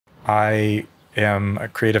I am a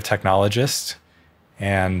creative technologist,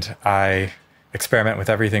 and I experiment with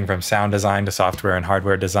everything from sound design to software and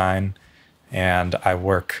hardware design. And I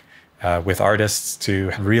work with artists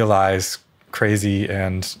to realize crazy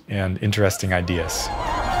and interesting ideas.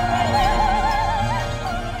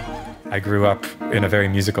 I grew up in a very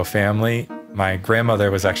musical family. My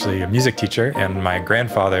grandmother was actually a music teacher, and my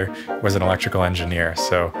grandfather was an electrical engineer.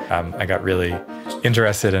 So I got really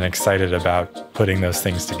interested and excited about putting those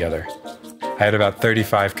things together. I had about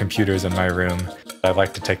 35 computers in my room. I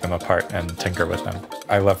like to take them apart and tinker with them.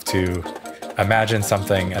 I love to imagine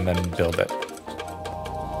something and then build it.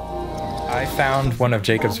 I found one of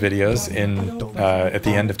Jacob's videos at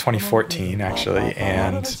the end of 2014, actually,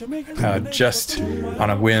 and just on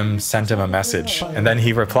a whim sent him a message, and then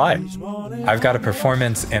he replied. I've got a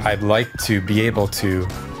performance, and I'd like to be able to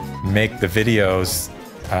make the videos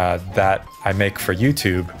that I make for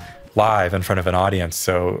YouTube live in front of an audience.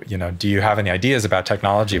 So, do you have any ideas about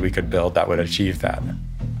technology we could build that would achieve that?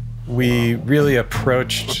 We really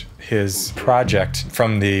approached his project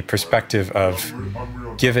from the perspective of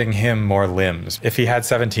giving him more limbs. If he had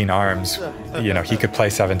 17 arms, he could play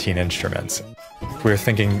 17 instruments. We were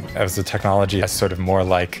thinking of the technology as sort of more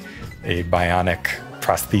like a bionic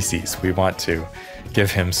prosthesis. We want to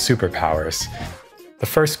give him superpowers. The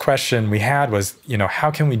first question we had was,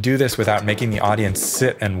 how can we do this without making the audience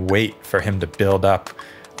sit and wait for him to build up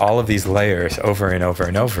all of these layers over and over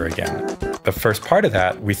and over again? The first part of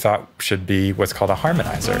that we thought should be what's called a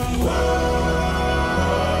harmonizer.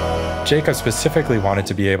 Jacob specifically wanted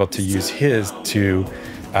to be able to use his to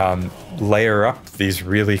layer up these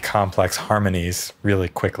really complex harmonies really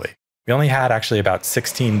quickly. We only had actually about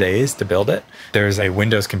 16 days to build it. There's a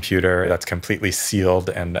Windows computer that's completely sealed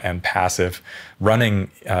and passive running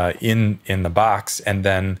in the box, and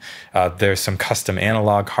then there's some custom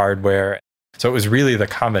analog hardware. So it was really the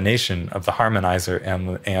combination of the harmonizer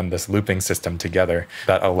and this looping system together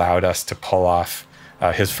that allowed us to pull off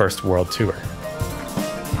his first world tour.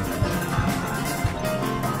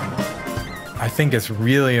 I think it's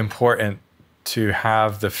really important to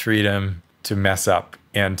have the freedom to mess up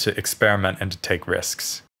and to experiment and to take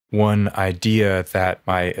risks. One idea that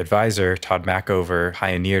my advisor, Todd Mackover,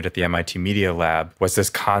 pioneered at the MIT Media Lab was this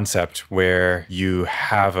concept where you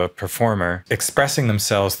have a performer expressing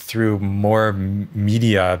themselves through more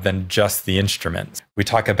media than just the instruments. We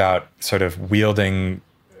talk about sort of wielding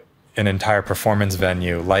an entire performance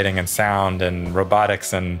venue, lighting and sound and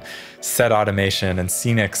robotics and set automation and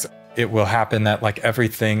scenics. It will happen that like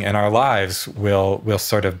everything in our lives will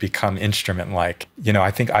sort of become instrument-like.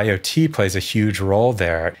 I think IoT plays a huge role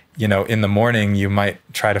there. In the morning, you might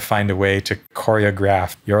try to find a way to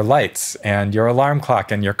choreograph your lights and your alarm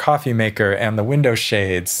clock and your coffee maker and the window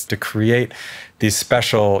shades to create these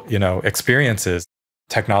special, experiences.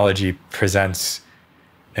 Technology presents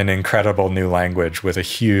an incredible new language with a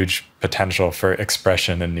huge potential for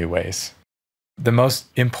expression in new ways. The most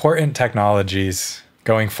important technologies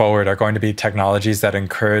going forward are going to be technologies that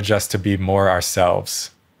encourage us to be more ourselves.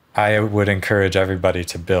 I would encourage everybody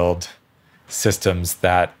to build systems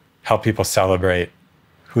that help people celebrate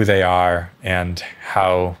who they are and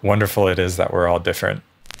how wonderful it is that we're all different.